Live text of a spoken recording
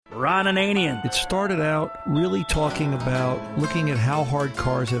Ron Ananian. It started out really talking about looking at how hard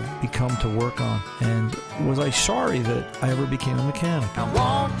cars have become to work on. And was I sorry that I ever became a mechanic? Now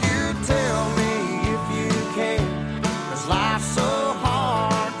won't you tell me if you can, 'cause life's so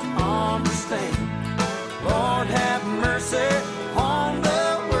hard to understand. Lord have mercy on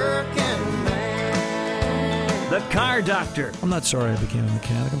the working man. The Car Doctor. I'm not sorry I became a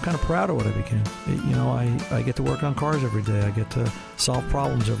mechanic. I'm kind of proud of what I became. I get to work on cars every day. I get to solve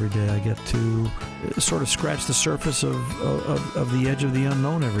problems every day. I get to sort of scratch the surface of the edge of the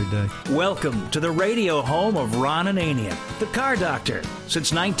unknown every day. Welcome to the radio home of Ron Ananian, the Car Doctor.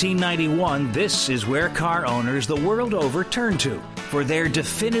 Since 1991, this is where car owners the world over turn to for their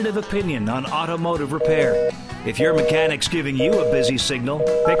definitive opinion on automotive repair. If your mechanic's giving you a busy signal,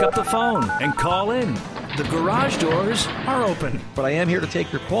 pick up the phone and call in. The garage doors are open. But I am here to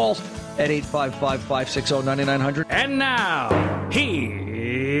take your calls at 855-560-9900. And now,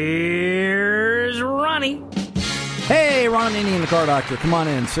 here's Ronnie. Hey, Ron Ananian, the Car Doctor. Come on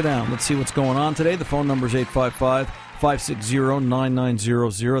in, sit down. Let's see what's going on today. The phone number is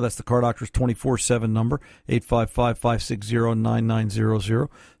 855-560-9900. That's the Car Doctor's 24/7 number, 855-560-9900.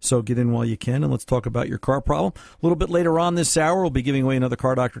 So get in while you can, and let's talk about your car problem. A little bit later on this hour, we'll be giving away another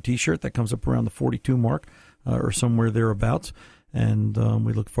Car Doctor T-shirt that comes up around the 42 mark or somewhere thereabouts. And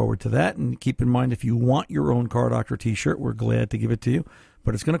we look forward to that. And keep in mind, if you want your own Car Doctor T-shirt, we're glad to give it to you.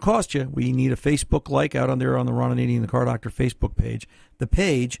 But it's going to cost you. We need a Facebook like out on there on the Ron Ananian and the Car Doctor Facebook page. The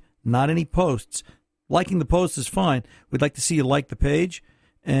page, not any posts. Liking the post is fine. We'd like to see you like the page,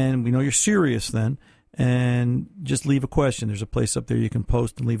 and we know you're serious then. And just leave a question. There's a place up there you can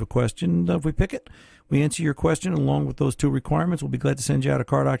post and leave a question. If we pick it, we answer your question along with those two requirements. We'll be glad to send you out a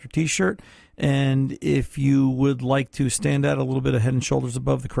Car Doctor T-shirt. And if you would like to stand out a little bit of head and shoulders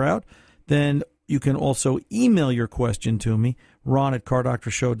above the crowd, then you can also email your question to me,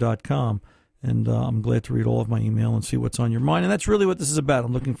 ron@cardoctorshow.com. And I'm glad to read all of my email and see what's on your mind. And that's really what this is about.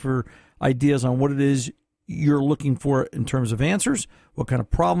 I'm looking for ideas on what it is you're looking for in terms of answers, what kind of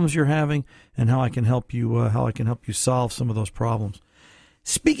problems you're having, and how I can help you solve some of those problems.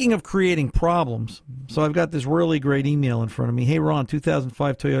 Speaking of creating problems, so I've got this really great email in front of me. Hey, Ron,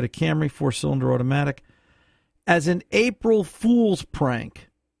 2005 Toyota Camry, 4-cylinder automatic. As an April Fool's prank.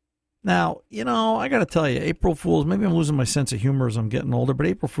 Now, I got to tell you, April Fools, maybe I'm losing my sense of humor as I'm getting older, but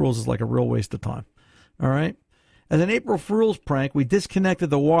April Fools is like a real waste of time. All right? As an April Fool's prank, we disconnected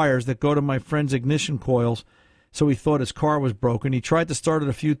the wires that go to my friend's ignition coils, so he thought his car was broken. He tried to start it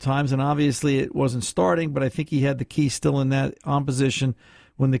a few times, and obviously it wasn't starting, but I think he had the key still in that on position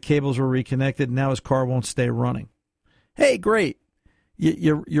when the cables were reconnected, and now his car won't stay running. Hey, great.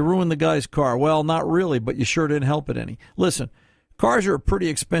 You ruined the guy's car. Well, not really, but you sure didn't help it any. Listen, cars are a pretty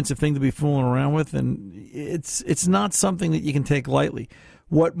expensive thing to be fooling around with, and it's not something that you can take lightly.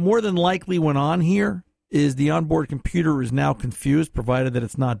 What more than likely went on here is the onboard computer is now confused, provided that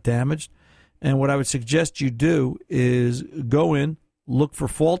it's not damaged. And what I would suggest you do is go in, look for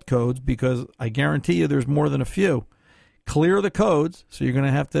fault codes, because I guarantee you there's more than a few. Clear the codes, so you're going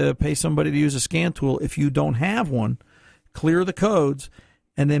to have to pay somebody to use a scan tool. If you don't have one, clear the codes,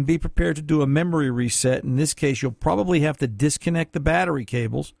 and then be prepared to do a memory reset. In this case, you'll probably have to disconnect the battery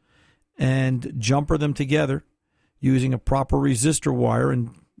cables and jumper them together using a proper resistor wire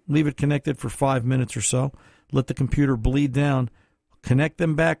and leave it connected for 5 minutes or so. Let the computer bleed down. Connect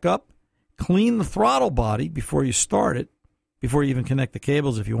them back up. Clean the throttle body before you start it, before you even connect the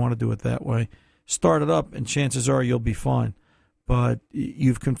cables if you want to do it that way. Start it up, and chances are you'll be fine. But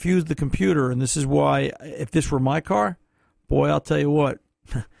you've confused the computer, and this is why, if this were my car, boy, I'll tell you what,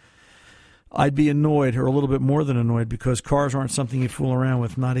 I'd be annoyed, or a little bit more than annoyed, because cars aren't something you fool around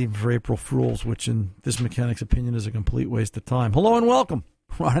with, not even for April Fools, which in this mechanic's opinion is a complete waste of time. Hello and welcome.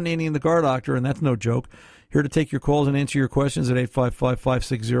 Ron Ananian, the Car Doctor, and that's no joke. Here to take your calls and answer your questions at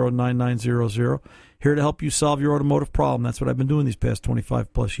 855-560-9900. Here to help you solve your automotive problem. That's what I've been doing these past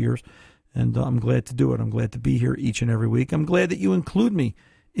 25-plus years, and I'm glad to do it. I'm glad to be here each and every week. I'm glad that you include me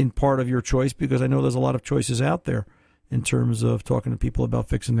in part of your choice, because I know there's a lot of choices out there in terms of talking to people about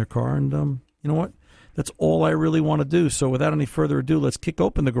fixing their car, and you know what? That's all I really want to do. So without any further ado, let's kick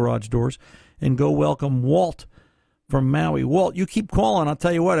open the garage doors and go welcome Walt from Maui. Walt, you keep calling. I'll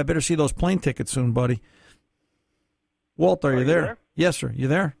tell you what, I better see those plane tickets soon, buddy. Walt, are you there? Yes, sir. You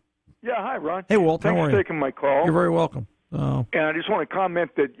there? Yeah, hi, Ron. Hey, Walt, Thanks how are you? for taking my call. You're very welcome. And I just want to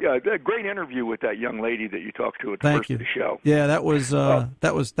comment that a great interview with that young lady that you talked to at the Thank first you. of the show. Yeah, that was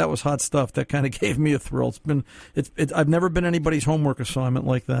hot stuff. That kind of gave me a thrill. I've never been anybody's homework assignment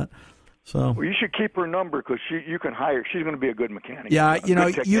like that. So well, you should keep her number because you can hire. She's going to be a good mechanic. Yeah, you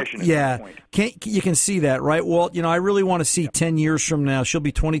you can see that, right? Well, I really want to see 10 years from now. She'll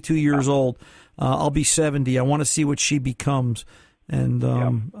be 22 years old. I'll be 70. I want to see what she becomes, and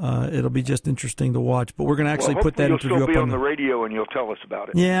it'll be just interesting to watch. But we're going to actually put that interview up you'll still be on the radio, and you'll tell us about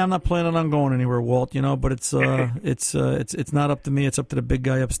it. Yeah, I'm not planning on going anywhere, Walt. But it's it's not up to me. It's up to the big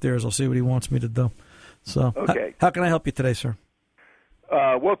guy upstairs. I'll see what he wants me to do. So, okay. How can I help you today, sir?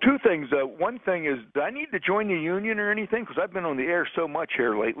 Well, two things. One thing is, do I need to join the union or anything? Because I've been on the air so much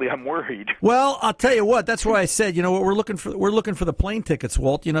here lately, I'm worried. Well, I'll tell you what. That's why I said, what we're looking for. We're looking for the plane tickets,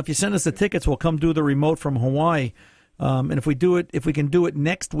 Walt. If you send us the tickets, we'll come do the remote from Hawaii. And if we can do it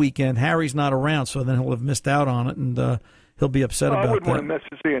next weekend, Harry's not around, so then he'll have missed out on it, and he'll be upset about that. I wouldn't want to miss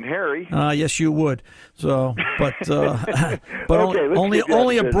seeing Harry. Yes, you would. So, but okay,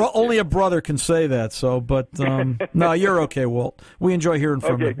 only a brother can say that. So, but no, you're okay, Walt. We enjoy hearing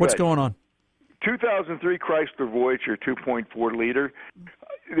from you. What's going on? 2003 Chrysler Voyager 2.4 liter.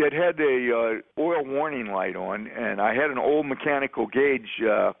 It had a oil warning light on, and I had an old mechanical gauge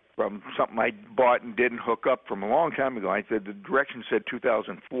from something I bought and didn't hook up from a long time ago. I said the direction said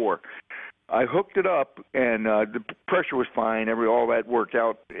 2004. I hooked it up, and the pressure was fine. All that worked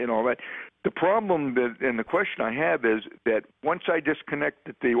out and all that. The problem and the question I have is that once I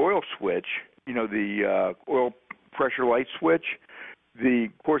disconnected the oil switch, the oil pressure light switch,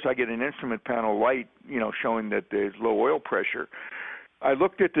 of course I get an instrument panel light, showing that there's low oil pressure. I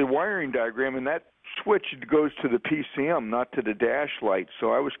looked at the wiring diagram, and that switch goes to the PCM, not to the dash light.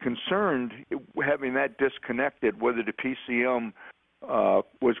 So I was concerned, having that disconnected, whether the PCM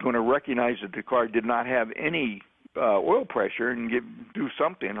was going to recognize that the car did not have any oil pressure and do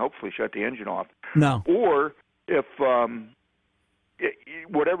something, hopefully shut the engine off. No. Or if,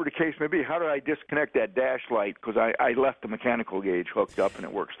 whatever the case may be, how did I disconnect that dash light? Because I left the mechanical gauge hooked up and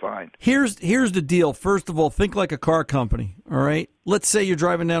it works fine. Here's the deal. First of all, think like a car company, all right? Let's say you're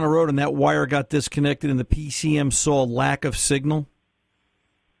driving down the road and that wire got disconnected and the PCM saw lack of signal,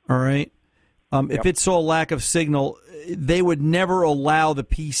 all right? If it saw lack of signal, they would never allow the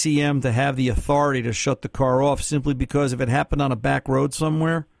PCM to have the authority to shut the car off simply because if it happened on a back road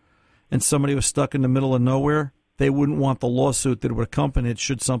somewhere and somebody was stuck in the middle of nowhere, they wouldn't want the lawsuit that would accompany it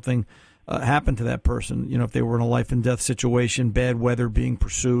should something happen to that person. If they were in a life and death situation, bad weather, being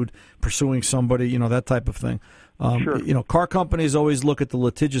pursuing somebody, that type of thing. Sure. Car companies always look at the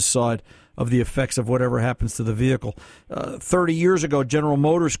litigious side of the effects of whatever happens to the vehicle. 30 years ago, General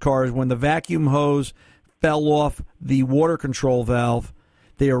Motors cars, when the vacuum hose fell off the water control valve,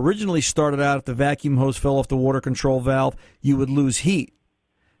 they originally started out if the vacuum hose fell off the water control valve, you would lose heat.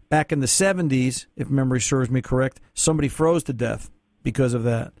 Back in the 70s, if memory serves me correct, somebody froze to death because of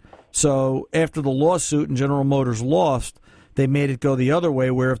that. So after the lawsuit and General Motors lost, they made it go the other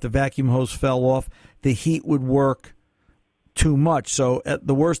way where if the vacuum hose fell off, the heat would work too much. So at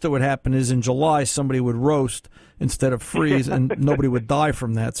the worst that would happen is in July, somebody would roast instead of freeze, and nobody would die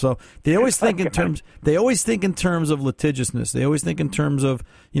from that. So they always think in terms. They always think in terms of litigiousness. They always think in terms of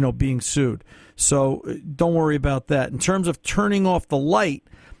being sued. So don't worry about that. In terms of turning off the light,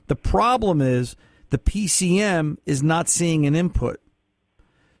 the problem is the PCM is not seeing an input.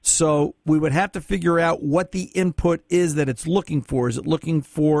 So we would have to figure out what the input is that it's looking for. Is it looking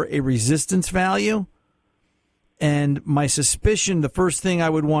for a resistance value? And my suspicion, the first thing I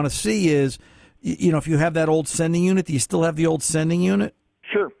would want to see is, if you have that old sending unit, do you still have the old sending unit?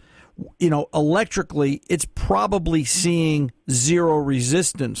 Sure. Electrically, it's probably seeing zero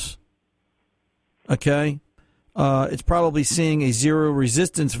resistance. Okay? It's probably seeing a zero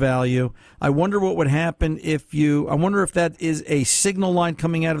resistance value. I wonder what would happen I wonder if that is a signal line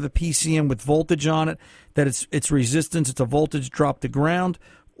coming out of the PCM with voltage on it, that it's resistance, it's a voltage drop to ground,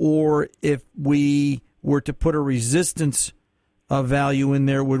 or if we were to put a resistance value in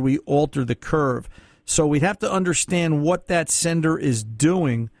there, would we alter the curve? So we'd have to understand what that sender is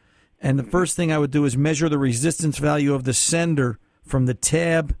doing, and the first thing I would do is measure the resistance value of the sender from the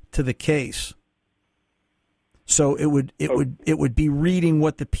tab to the case. So it would be reading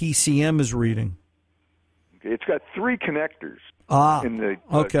what the PCM is reading. It's got three connectors in the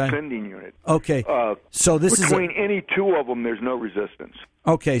sending unit. Okay. So this between any two of them, there's no resistance.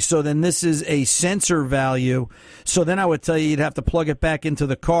 Okay, so then this is a sensor value. So then I would tell you you'd have to plug it back into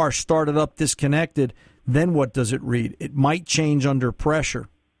the car, start it up disconnected. Then what does it read? It might change under pressure.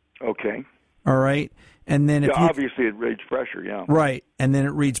 Okay. All right. And then obviously it reads pressure, yeah. Right. And then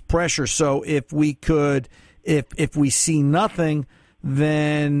it reads pressure. So if we could, if we see nothing,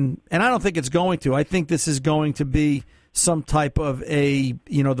 then, and I don't think it's going to. I think this is going to be some type of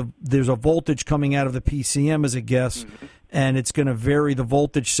there's a voltage coming out of the PCM as a guess. Mm-hmm. and it's going to vary the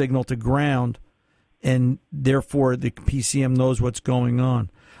voltage signal to ground, and therefore the PCM knows what's going on.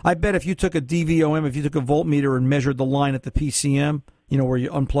 I bet if you took a DVOM, if you took a voltmeter and measured the line at the PCM, where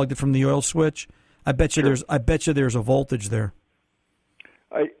you unplugged it from the oil switch, I bet you there's a voltage there.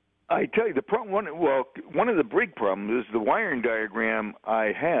 I tell you, the problem. One of the big problems is the wiring diagram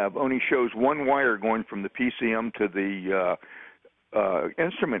I have only shows one wire going from the PCM to the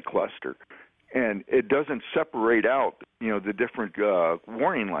instrument cluster, and it doesn't separate out, the different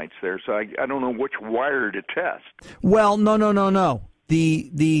warning lights there. So I don't know which wire to test. Well, no.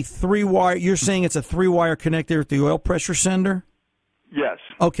 The 3-wire. You're saying it's a 3-wire connector at the oil pressure sender? Yes.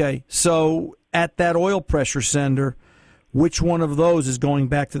 Okay, so at that oil pressure sender, which one of those is going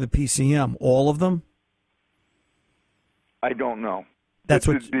back to the PCM? All of them? I don't know. That's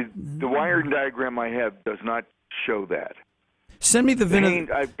the wiring diagram I have does not show that. Send me the VIN.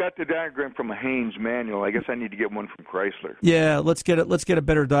 I've got the diagram from a Haynes manual. I guess I need to get one from Chrysler. Yeah, let's get a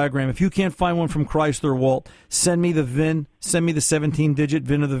better diagram. If you can't find one from Chrysler, Walt, send me the VIN. Send me the 17-digit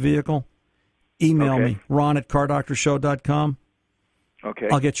VIN of the vehicle. Email me, ron@cardoctorshow.com. Okay.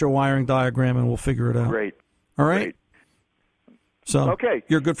 I'll get your wiring diagram and we'll figure it out. Great. All right. Great. So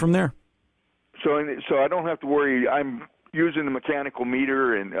you're good from there. So I don't have to worry. I'm using the mechanical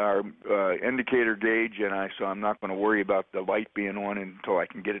meter and our indicator gauge, so I'm not going to worry about the light being on until I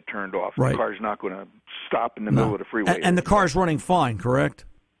can get it turned off. Right. The car's not going to stop in the middle of the freeway. And the car's running fine, correct?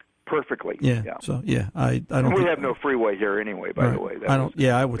 Perfectly. Yeah. So I don't. We have no freeway here anyway. By the way,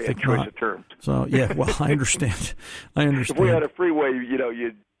 I would think choice not. Of terms. So well, I understand. If we had a freeway,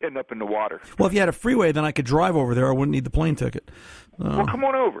 you'd end up in the water. Well, if you had a freeway, then I could drive over there. I wouldn't need the plane ticket. Well, come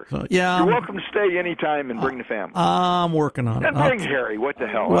on over. You're welcome to stay anytime and bring the family. I'm working on it. And bring Harry. What the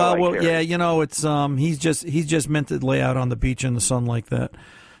hell? Well, Harry. yeah. It's he's just meant to lay out on the beach in the sun like that.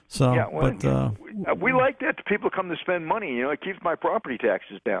 So, we like that. People come to spend money. It keeps my property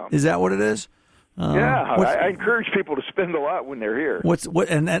taxes down. Is that what it is? I encourage people to spend a lot when they're here.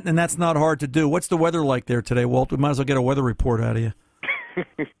 And that's not hard to do. What's the weather like there today, Walt? We might as well get a weather report out of you.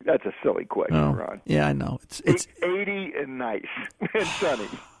 That's a silly question, Ron. Yeah, I know. It's 80 and nice and sunny.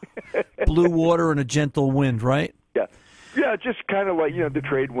 Blue water and a gentle wind, right? Yeah. Yeah, just kind of like, the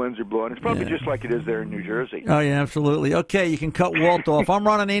trade winds are blowing. It's probably just like it is there in New Jersey. Oh, yeah, absolutely. Okay, you can cut Walt off. I'm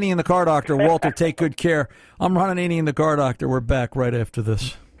Ron Ananian, the Car Doctor. Walter, take good care. I'm Ron Ananian, the Car Doctor. We're back right after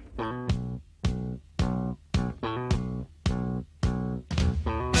this.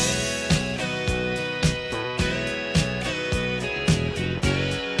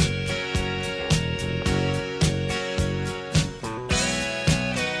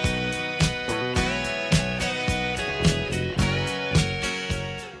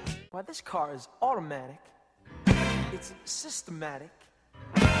 This car is automatic, it's systematic,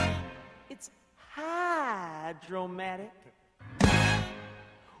 it's hydromatic.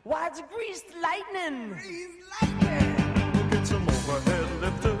 Why, it's greased lightning.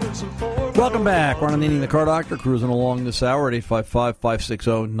 Welcome back. Ron Ananian, the Car Doctor, cruising along this hour at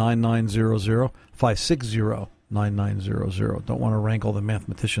 855-560-9900, 560-9900. Don't want to rankle the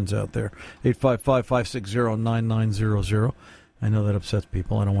mathematicians out there. 855-560-9900. I know that upsets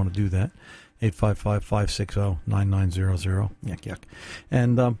people. I don't want to do that. 855-560-9900. Yuck.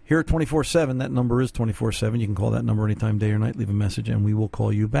 And here at 24/7, that number is 24/7. You can call that number anytime, day or night. Leave a message, and we will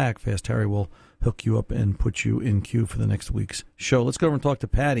call you back. Fast Harry will hook you up and put you in queue for the next week's show. Let's go over and talk to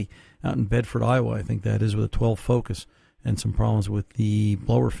Patty out in Bedford, Iowa. I think that is with a 12 Focus and some problems with the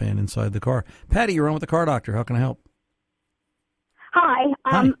blower fan inside the car. Patty, you're on with the Car Doctor. How can I help? Hi.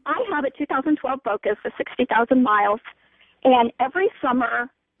 I have a 2012 Focus with 60,000 miles. And every summer,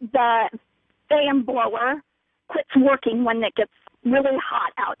 the fan blower quits working when it gets really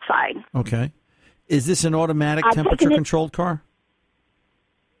hot outside. Okay. Is this an automatic temperature-controlled car?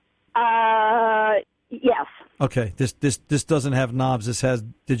 Yes. Okay. This doesn't have knobs. This has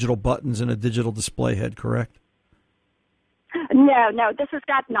digital buttons and a digital display head, correct? No. This has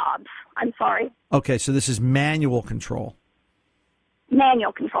got knobs. I'm sorry. Okay, so this is manual control.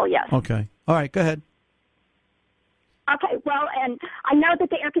 Manual control, yes. Okay. All right, go ahead. Okay, well, and I know that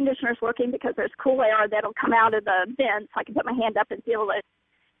the air conditioner is working because there's cool air that'll come out of the vent, so I can put my hand up and feel it.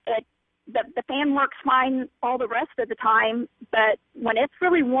 The fan works fine all the rest of the time, but when it's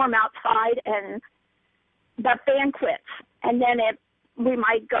really warm outside and the fan quits, and then we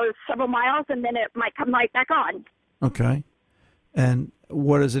might go several miles, and then it might come right back on. Okay. And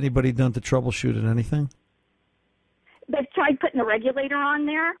what has anybody done to troubleshoot it? Anything? They've tried putting a regulator on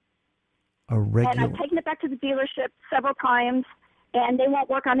there. And I've taken it back to the dealership several times, and they won't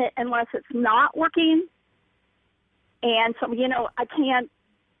work on it unless it's not working. And so, I can't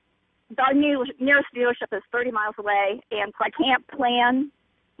nearest dealership is 30 miles away, and so I can't plan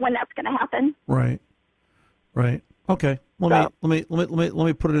when that's going to happen. Right. Okay. Let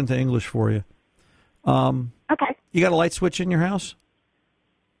me put it into English for you. Okay. You got a light switch in your house?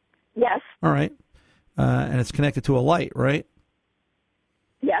 Yes. All right. And it's connected to a light, right?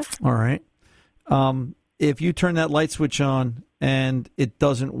 Yes. All right. If you turn that light switch on and it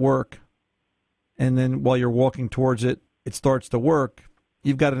doesn't work, and then while you're walking towards it, it starts to work,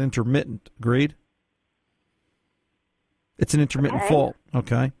 you've got an intermittent. Agreed? It's an intermittent fault.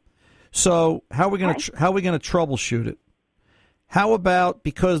 Okay. So how are we going to troubleshoot it? How about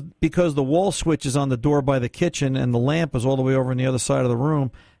because the wall switch is on the door by the kitchen and the lamp is all the way over on the other side of the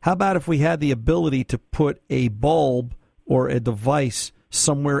room? How about if we had the ability to put a bulb or a device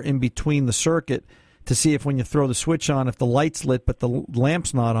somewhere in between the circuit to see if when you throw the switch on, if the light's lit but the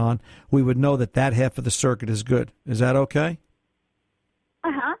lamp's not on, we would know that half of the circuit is good. Is that okay?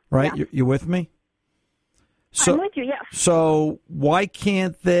 Right? Yeah. You with me? I'm with you, yes. So why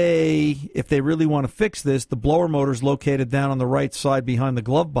can't they, if they really want to fix this, the blower motor's located down on the right side behind the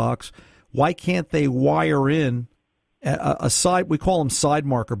glove box, why can't they wire in a side, we call them side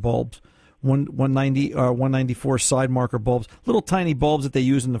marker bulbs, 190 or 194 side marker bulbs, little tiny bulbs that they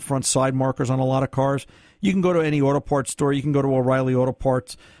use in the front side markers on a lot of cars. You can go to any auto parts store. You can go to O'Reilly Auto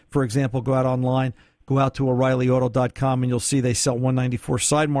Parts, for example, go out online. Go out to O'ReillyAuto.com and you'll see they sell 194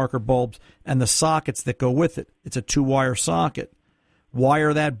 side marker bulbs and the sockets that go with it. It's a 2-wire socket.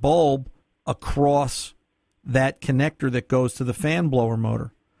 Wire that bulb across that connector that goes to the fan blower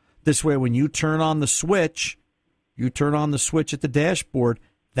motor. This way, when you turn on the switch at the dashboard,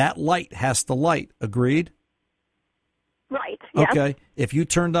 that light has to light. Agreed? Right. Yes. Okay. If you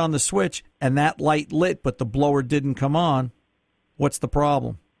turned on the switch and that light lit but the blower didn't come on, what's the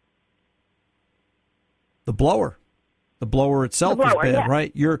problem? The blower itself is bad, yeah.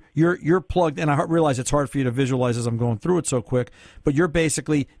 right? You're plugged, and I realize it's hard for you to visualize as I'm going through it so quick, but you're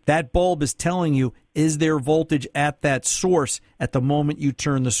basically, that bulb is telling you, is there voltage at that source at the moment you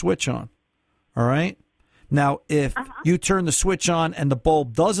turn the switch on? All right? Now, if you turn the switch on and the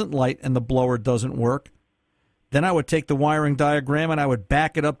bulb doesn't light and the blower doesn't work, then I would take the wiring diagram and I would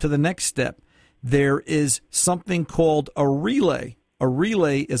back it up to the next step. There is something called a relay. A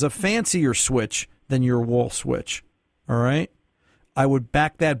relay is a fancier switch than your wall switch, all right? I would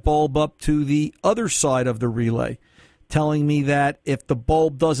back that bulb up to the other side of the relay, telling me that if the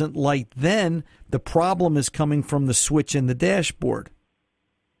bulb doesn't light then, the problem is coming from the switch in the dashboard,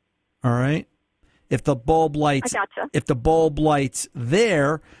 all right? If the bulb lights, if the bulb lights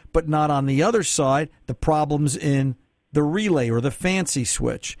there but not on the other side, the problem's in the relay or the fancy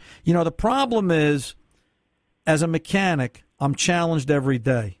switch. You know, the problem is, as a mechanic, I'm challenged every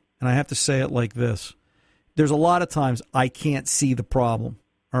day. And I have to say it like this. There's a lot of times I can't see the problem,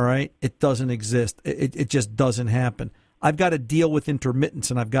 all right? It doesn't exist. It just doesn't happen. I've got to deal with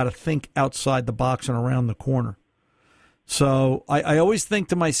intermittence, and I've got to think outside the box and around the corner. So I always think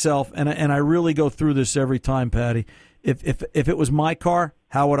to myself, and I really go through this every time, Patty, if it was my car,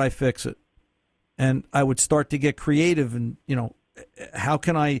 how would I fix it? And I would start to get creative and, you know, how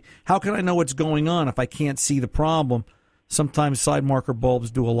can I know what's going on if I can't see the problem? Sometimes side marker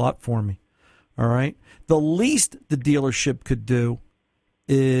bulbs do a lot for me, all right? The least the dealership could do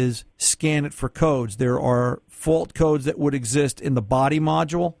is scan it for codes. There are fault codes that would exist in the body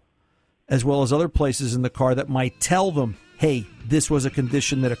module as well as other places in the car that might tell them, hey, this was a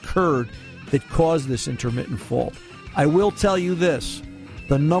condition that occurred that caused this intermittent fault. I will tell you this.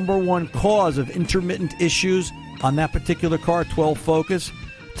 The number one cause of intermittent issues on that particular car, 12 Focus,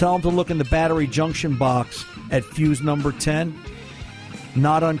 tell them to look in the battery junction box at fuse number 10.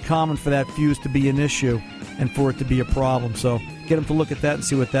 Not uncommon for that fuse to be an issue and for it to be a problem. So get them to look at that and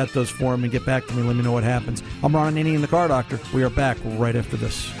see what that does for them and get back to me and let me know what happens. I'm Ron Ananian, the Car Doctor. We are back right after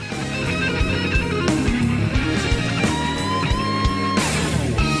this.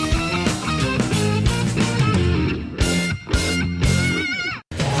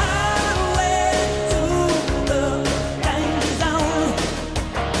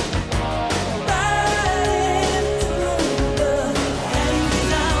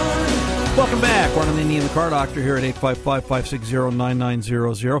 Welcome back. Ron Ananian, the Car Doctor, here at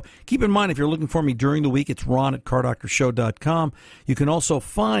 855-560-9900. Keep in mind, if you're looking for me during the week, it's Ron at CarDoctorShow.com. You can also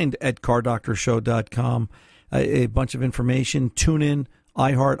find at CarDoctorShow.com a bunch of information. Tune in,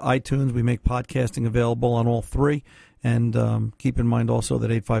 iHeart, iTunes. We make podcasting available on all three. And keep in mind also that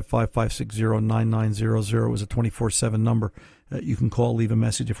 855-560-9900 is a 24/7 number. You can call, leave a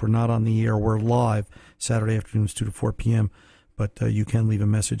message. If we're not on the air, we're live Saturday afternoons 2 to 4 p.m., but you can leave a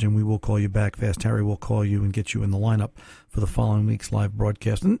message, and we will call you back. Fast Harry will call you and get you in the lineup for the following week's live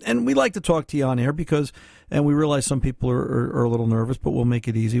broadcast. And we like to talk to you on air and we realize some people are a little nervous, but we'll make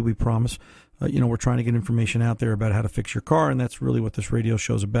it easy, we promise. We're trying to get information out there about how to fix your car, and that's really what this radio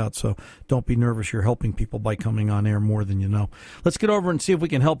show's about. So don't be nervous. You're helping people by coming on air more than you know. Let's get over and see if we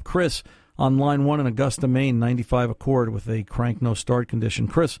can help Chris on line 1 in Augusta, Maine, 95 Accord with a crank no start condition.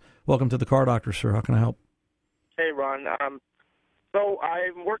 Chris, welcome to the Car Doctor, sir. How can I help? Hey, Ron. So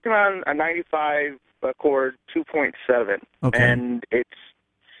I'm working on a 95 Accord 2.7, okay. And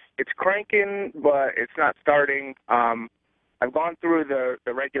it's cranking, but it's not starting. I've gone through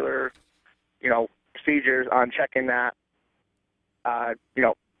the regular, procedures on checking that,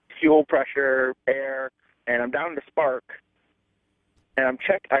 fuel pressure, air, and I'm down to spark. And I've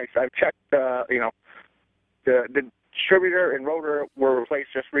checked the distributor and rotor were replaced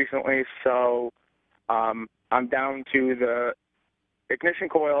just recently, so I'm down to the ignition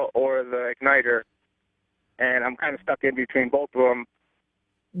coil or the igniter, and I'm kind of stuck in between both of them.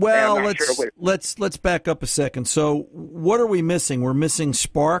 Well, let's back up a second. So, what are we missing? We're missing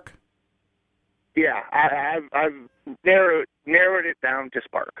spark. Yeah, I've narrowed it down to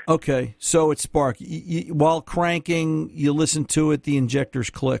spark. Okay, so it's spark. While cranking, you listen to it, the injectors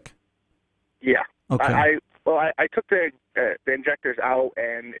click. Yeah. Okay. I took the injectors out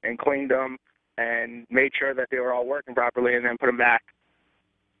and cleaned them and made sure that they were all working properly, and then put them back.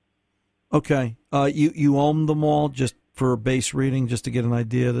 Okay. You ohm them all just for a base reading, just to get an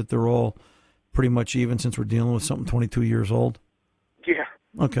idea that they're all pretty much even, since we're dealing with something 22 years old? Yeah.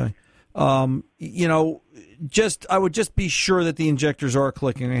 Okay. I would just be sure that the injectors are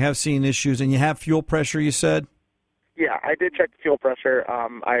clicking. I have seen issues, and you have fuel pressure, you said? Yeah, I did check the fuel pressure.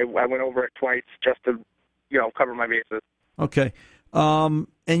 I went over it twice just to, cover my bases. Okay. And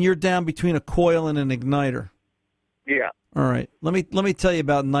you're down between a coil and an igniter. Yeah. All right. Let me tell you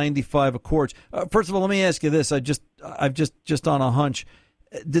about 95 Accords. First of all, let me ask you this. I've just on a hunch.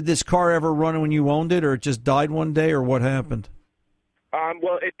 Did this car ever run when you owned it, or it just died one day, or what happened?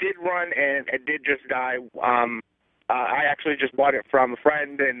 Well, it did run, and it did just die. I actually just bought it from a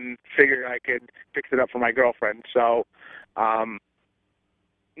friend and figured I could fix it up for my girlfriend. So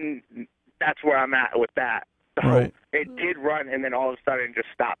that's where I'm at with that. So right. It did run, and then all of a sudden it just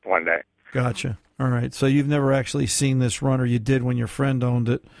stopped one day. Gotcha. All right. So you've never actually seen this run, or you did when your friend owned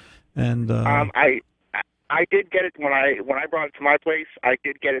it? And I did get it when I brought it to my place. I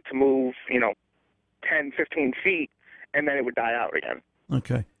did get it to move, 10, 15 feet, and then it would die out again.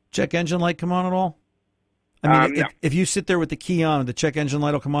 Okay. Check engine light come on at all? I mean, no. if you sit there with the key on, the check engine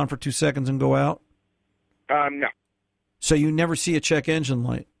light will come on for 2 seconds and go out? No. So you never see a check engine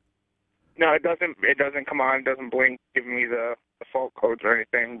light? No, it doesn't. It doesn't come on. It doesn't blink, giving me the fault codes or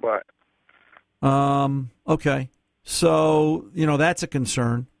anything. But okay. So that's a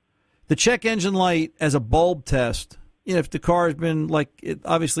concern. The check engine light as a bulb test. If the car has been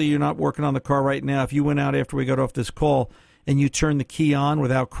obviously you're not working on the car right now. If you went out after we got off this call and you turn the key on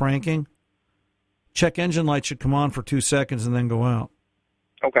without cranking, check engine light should come on for 2 seconds and then go out.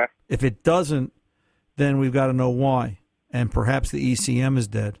 Okay. If it doesn't, then we've got to know why. And perhaps the ECM is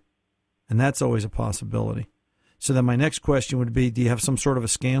dead. And that's always a possibility. So then my next question would be, do you have some sort of a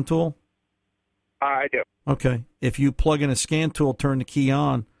scan tool? I do. Okay. If you plug in a scan tool, turn the key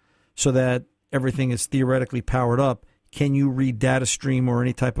on so that everything is theoretically powered up, can you read data stream or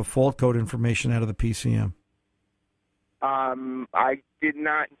any type of fault code information out of the PCM? I did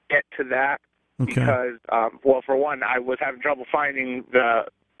not get to that because, for one, I was having trouble finding the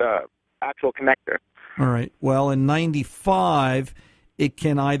actual connector. All right. Well, in 95, it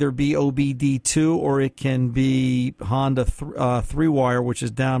can either be OBD2 or it can be Honda 3-wire, which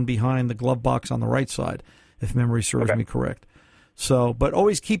is down behind the glove box on the right side, if memory serves me correct. So, but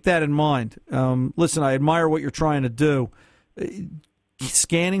always keep that in mind. Listen, I admire what you're trying to do.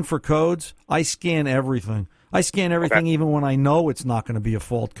 Scanning for codes, I scan everything. I scan everything even when I know it's not going to be a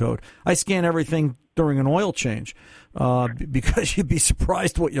fault code. I scan everything during an oil change because you'd be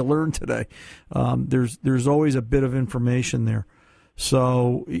surprised what you learn today. There's always a bit of information there.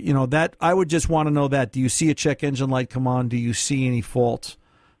 So, that I would just want to know that. Do you see a check engine light come on? Do you see any faults?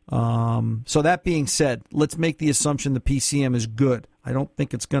 So that being said, let's make the assumption the PCM is good. I don't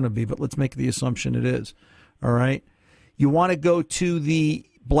think it's going to be, but let's make the assumption it is. All right. You want to go to the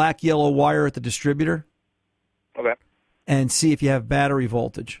black yellow wire at the distributor. Okay. And see if you have battery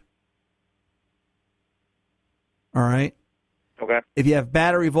voltage. All right. Okay. If you have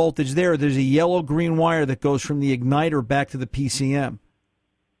battery voltage there's a yellow-green wire that goes from the igniter back to the PCM.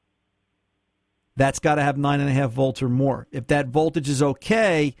 That's got to have 9.5 volts or more. If that voltage is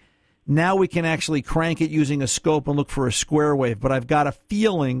okay, Now we can actually crank it using a scope and look for a square wave. But I've got a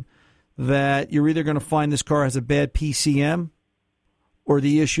feeling that you're either going to find this car has a bad PCM or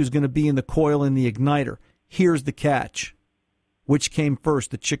the issue is going to be in the coil and the igniter. Here's the catch. Which came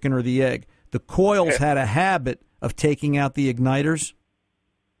first, the chicken or the egg? The coils had a habit of taking out the igniters.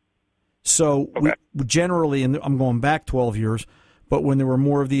 So we generally, and I'm going back 12 years, but when there were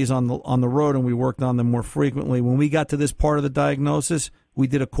more of these on the road and we worked on them more frequently, when we got to this part of the diagnosis, we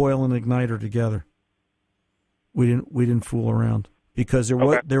did a coil and igniter together. We didn't fool around because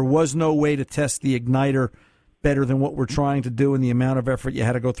there was no way to test the igniter better than what we're trying to do and the amount of effort you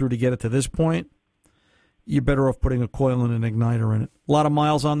had to go through to get it to this point. You're better off putting a coil and an igniter in it. A lot of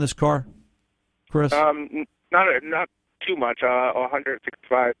miles on this car, Chris? Not too much.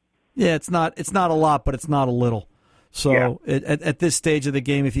 165. Yeah, it's not a lot, but it's not a little. So at this stage of the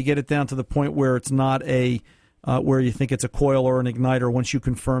game, if you get it down to the point where it's not where you think it's a coil or an igniter, once you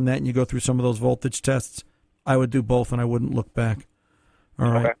confirm that and you go through some of those voltage tests, I would do both and I wouldn't look back.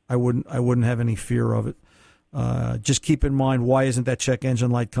 All right, I wouldn't have any fear of it. Just keep in mind, why isn't that check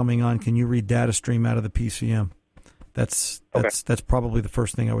engine light coming on? Can you read data stream out of the PCM? That's probably the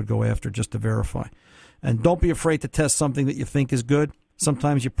first thing I would go after just to verify. And don't be afraid to test something that you think is good.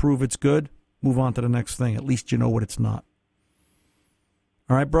 Sometimes you prove it's good, move on to the next thing. At least you know what it's not.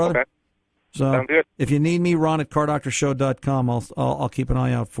 All right, brother? Okay. So sounds good. If you need me, Ron at CarDoctorShow.com. I'll keep an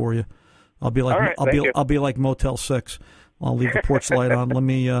eye out for you. I'll be like I'll be like Motel 6. I'll leave the porch light on. Let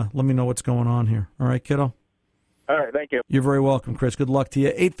me know what's going on here. All right, kiddo? All right, thank you. You're very welcome, Chris. Good luck to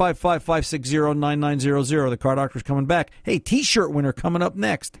you. 855-560-9900. The Car Doctor's coming back. Hey, T-shirt winner coming up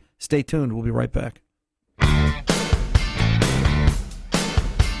next. Stay tuned. We'll be right back.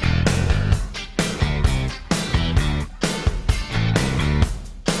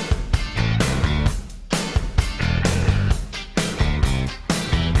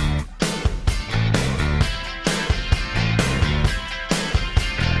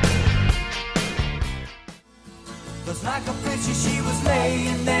 Like a picture, she was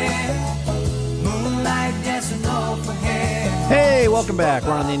laying there, moonlight dancing over her. Hey, welcome back.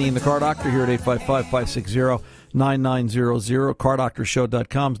 Ron Ananian, the Car Doctor, here at 855-560-9900.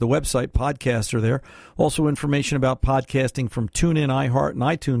 CarDoctorShow.com is the website. Podcasts are there. Also information about podcasting from TuneIn, iHeart, and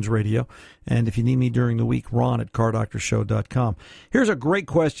iTunes Radio. And if you need me during the week, Ron at CarDoctorShow.com. Here's a great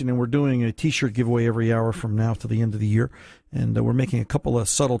question, and we're doing a T-shirt giveaway every hour from now to the end of the year. And we're making a couple of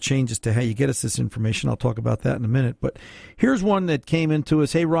subtle changes to how you get us this information. I'll talk about that in a minute. But here's one that came into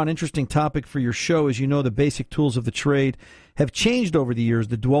us. Hey, Ron, interesting topic for your show. As you know, the basic tools of the trade have changed over the years.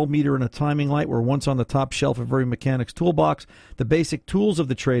 The dwell meter and a timing light were once on the top shelf of every mechanic's toolbox. The basic tools of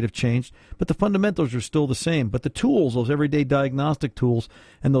the trade have changed, but the fundamentals are still the same. But the tools, those everyday diagnostic tools,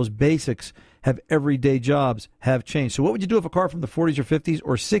 and those basics have everyday jobs have changed. So what would you do if a car from the 40s or 50s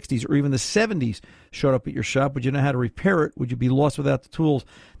or 60s or even the 70s showed up at your shop? Would you know how to repair it? Would you be lost without the tools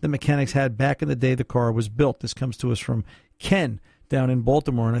that mechanics had back in the day the car was built? This comes to us from Ken down in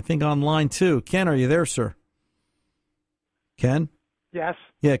Baltimore, and I think online too. Ken, are you there, sir? Ken? Yes.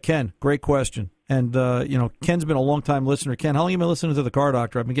 Yeah, Ken, great question. And, Ken's been a long-time listener. Ken, how long have you been listening to the Car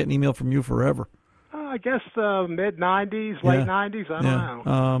Doctor? I've been getting email from you forever. I guess mid-'90s, late 90s, I don't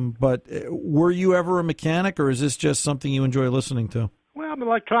know. But were you ever a mechanic, or is this just something you enjoy listening to? Well, I'm an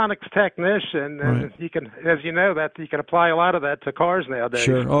electronics technician, and right. You can, as you know, that you can apply a lot of that to cars nowadays.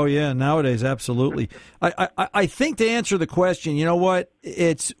 Sure. Oh, yeah, nowadays, absolutely. I think to answer the question, you know what?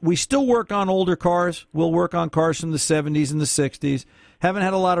 We still work on older cars. We'll work on cars from the 70s and the 60s. Haven't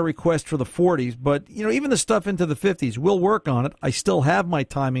had a lot of requests for the 40s, but even the stuff into the 50s, we'll work on it. I still have my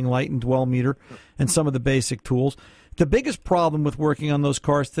timing light and dwell meter and some of the basic tools. The biggest problem with working on those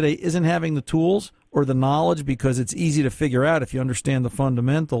cars today isn't having the tools or the knowledge, because it's easy to figure out if you understand the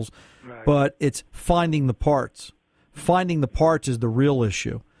fundamentals, right. But it's finding the parts. Finding the parts is the real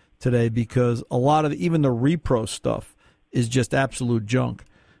issue today, because a lot of even the repro stuff is just absolute junk,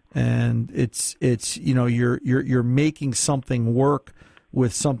 and it's you're making something work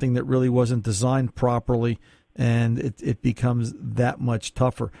with something that really wasn't designed properly, and it becomes that much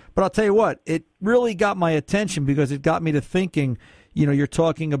tougher. But I'll tell you what, it really got my attention because it got me to thinking, you're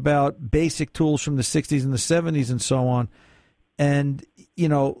talking about basic tools from the 60s and the 70s and so on, and,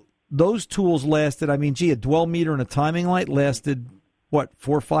 those tools lasted, a dwell meter and a timing light lasted, 4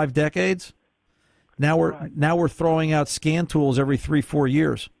 or 5 decades? Now we're throwing out scan tools every 3-4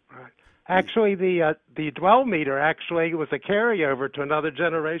 years. Actually, the dwell meter actually was a carryover to another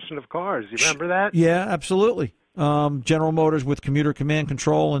generation of cars. You remember that? Yeah, absolutely. General Motors with commuter command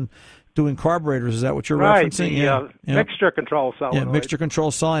control and doing carburetors. Is that what you're referencing? Yeah, mixture control solenoid. Yeah, mixture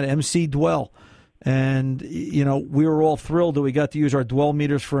control solenoid, MC Dwell. And, we were all thrilled that we got to use our dwell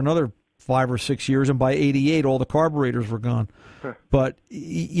meters for another 5 or 6 years, and by 88, all the carburetors were gone. But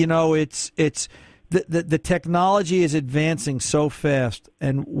it's the technology is advancing so fast,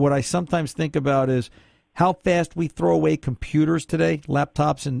 and what I sometimes think about is how fast we throw away computers today,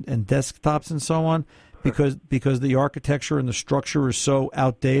 laptops and desktops and so on, because the architecture and the structure is so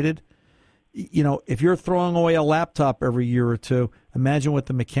outdated. If you're throwing away a laptop every year or two, imagine what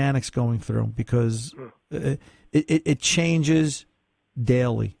the mechanic's going through, because it changes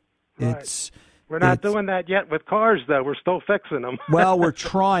daily. Right. We're not doing that yet with cars, though. We're still fixing them. Well, we're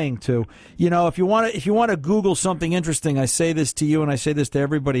trying to. If you want to Google something interesting, I say this to you and I say this to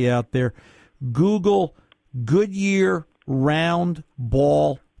everybody out there. Google Goodyear round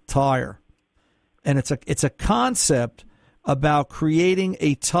ball tire. And it's a concept about creating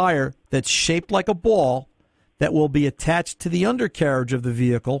a tire that's shaped like a ball that will be attached to the undercarriage of the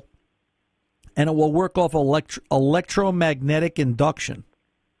vehicle, and it will work off electromagnetic induction.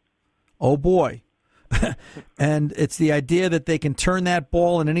 Oh, boy. And it's the idea that they can turn that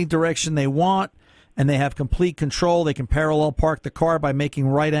ball in any direction they want, and they have complete control. They can parallel park the car by making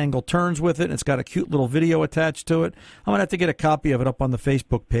right-angle turns with it, and it's got a cute little video attached to it. I'm going to have to get a copy of it up on the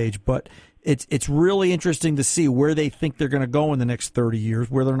Facebook page, but it's really interesting to see where they think they're going to go in the next 30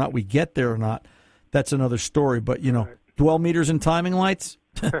 years. Whether or not we get there or not, that's another story. But, dwell meters and timing lights,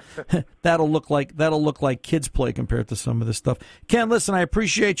 that'll look like kids play compared to some of this stuff. Ken, listen, I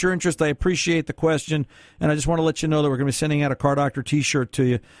appreciate your interest. I appreciate the question, and I just want to let you know that we're going to be sending out a Car Doctor T-shirt to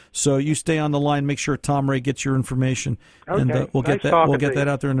you. So you stay on the line. Make sure Tom Ray gets your information, and we'll get that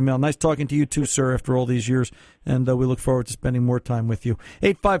out there in the mail. Nice talking to you too, sir, after all these years, and we look forward to spending more time with you.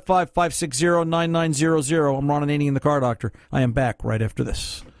 855-560-9900. I'm Ron Ananian, the Car Doctor. I am back right after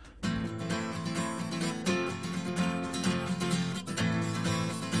this.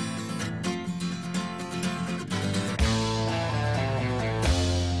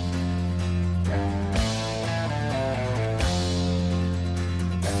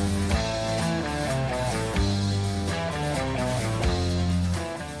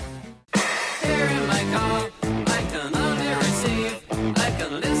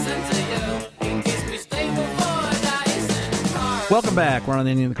 Welcome back. We're on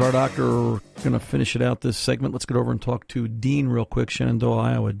Ananian, the Car Doctor. We're going to finish it out this segment. Let's get over and talk to Dean real quick, Shenandoah,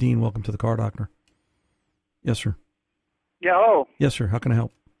 Iowa. Dean, welcome to the Car Doctor. Yes, sir. Yeah, hello. Yes, sir. How can I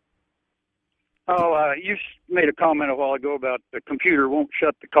help? You made a comment a while ago about the computer won't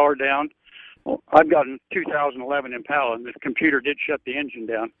shut the car down. Well, I've got a 2011 Impala, and the computer did shut the engine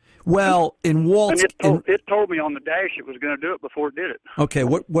down. Well, in Walt's... And it told me on the dash it was going to do it before it did it. Okay,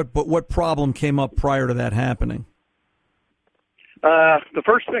 what problem came up prior to that happening? The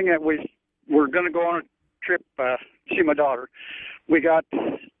first thing that we were going to go on a trip see my daughter. We got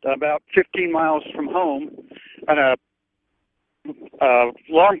about 15 miles from home, and a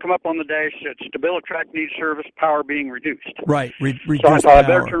alarm come up on the dash that StabiliTrak needs service, power being reduced. Right, reduced so I thought power. I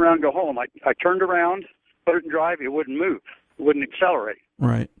better turn around and go home. I turned around, put it in drive, it wouldn't move. It wouldn't accelerate.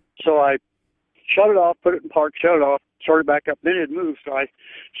 Right. So I shut it off, put it in park, shut it off, started back up, then it moved. So I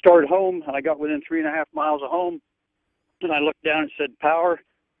started home, and I got within 3.5 miles of home. And I looked down and said, power,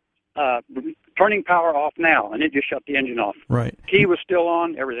 turning power off now, and it just shut the engine off. Right. Key was still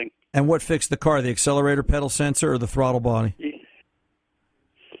on, everything. And what fixed the car, the accelerator pedal sensor or the throttle body?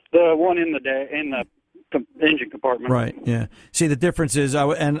 The one in the engine compartment. Right, yeah. See, the difference is,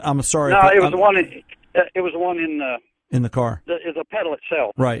 and I'm sorry. No, it was the one in the car. It was the pedal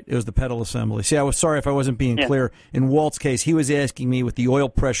itself. Right, it was the pedal assembly. See, I was sorry if I wasn't being clear. In Walt's case, he was asking me with the oil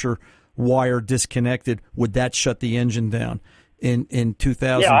pressure wire disconnected, would that shut the engine down? In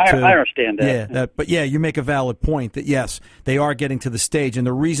 2002. Yeah, I understand that. Yeah, but you make a valid point that yes, they are getting to the stage, and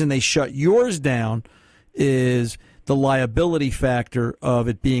the reason they shut yours down is the liability factor of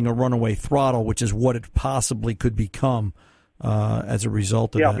it being a runaway throttle, which is what it possibly could become as a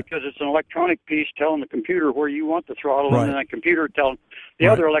result of that. Yeah, because it's an electronic piece telling the computer where you want the throttle, right. And then that computer telling the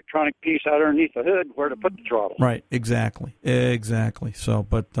other electronic piece out underneath the hood where to put the throttle. Right, exactly. So,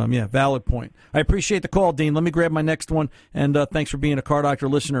 but, valid point. I appreciate the call, Dean. Let me grab my next one, and thanks for being a Car Doctor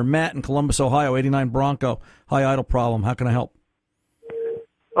listener. Matt in Columbus, Ohio, 89 Bronco. High idle problem. How can I help?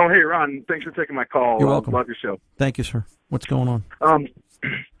 Oh, hey, Ron. Thanks for taking my call. You're welcome. Love your show. Thank you, sir. What's going on?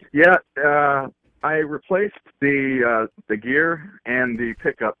 I replaced the gear and the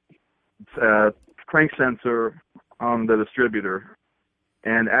pickup crank sensor on the distributor.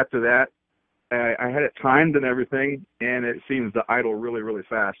 And after that, I had it timed and everything, and it seems to idle really, really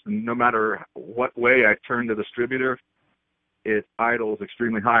fast. And no matter what way I turn the distributor, it idles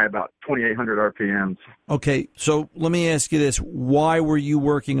extremely high, about 2,800 RPMs. Okay, so let me ask you this. Why were you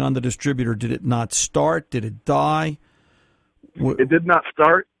working on the distributor? Did it not start? Did it die? It did not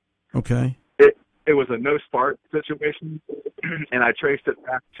start. Okay. It was a no spark situation, and I traced it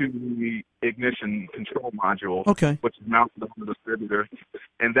back to the ignition control module, Okay. which is mounted on the distributor,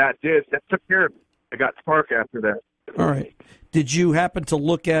 and that took care of it. I got spark after that. All right. Did you happen to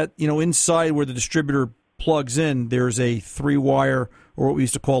look at, inside where the distributor plugs in, there's a 3-wire, or what we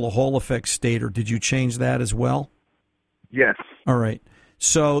used to call a Hall effect stator. Did you change that as well? Yes. All right.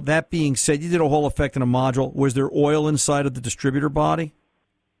 So that being said, you did a Hall effect in a module. Was there oil inside of the distributor body?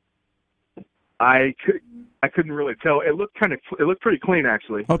 I couldn't really tell. It looked pretty clean,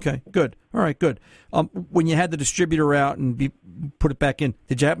 actually. Okay, good. All right, good. When you had the distributor out and put it back in,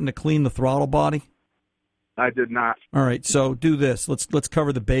 did you happen to clean the throttle body? I did not. All right, so do this. Let's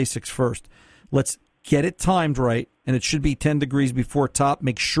cover the basics first. Let's get it timed right, and it should be 10 degrees before top.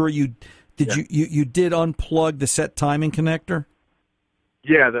 Make sure you did unplug the set timing connector.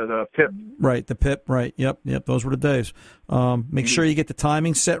 Yeah, the PIP. Right, the PIP. Right. Yep. Those were the days. Make sure you get the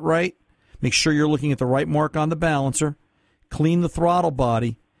timing set right. Make sure you're looking at the right mark on the balancer. Clean the throttle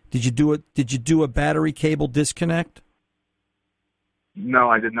body. Did you do a battery cable disconnect? No,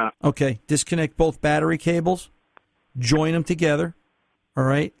 I did not. Okay, disconnect both battery cables. Join them together. All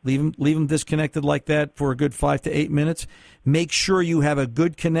right, leave them disconnected like that for a good 5 to 8 minutes. Make sure you have a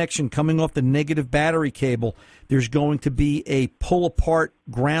good connection coming off the negative battery cable. There's going to be a pull-apart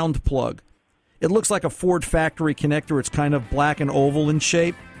ground plug. It looks like a Ford factory connector. It's kind of black and oval in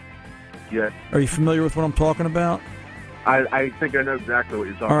shape. Yes. Are you familiar with what I'm talking about? I think I know exactly what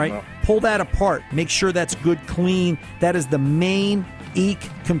you're talking about. All right, pull that apart. Make sure that's good, clean. That is the main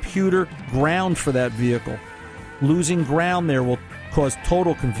EEC computer ground for that vehicle. Losing ground there will cause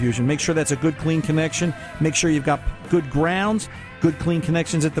total confusion. Make sure that's a good, clean connection. Make sure you've got good grounds, good, clean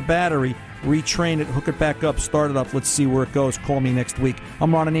connections at the battery. Retrain it, hook it back up, start it up. Let's see where it goes. Call me next week.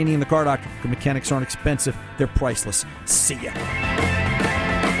 I'm Ron Ananian, the Car Doctor. The mechanics aren't expensive. They're priceless. See ya.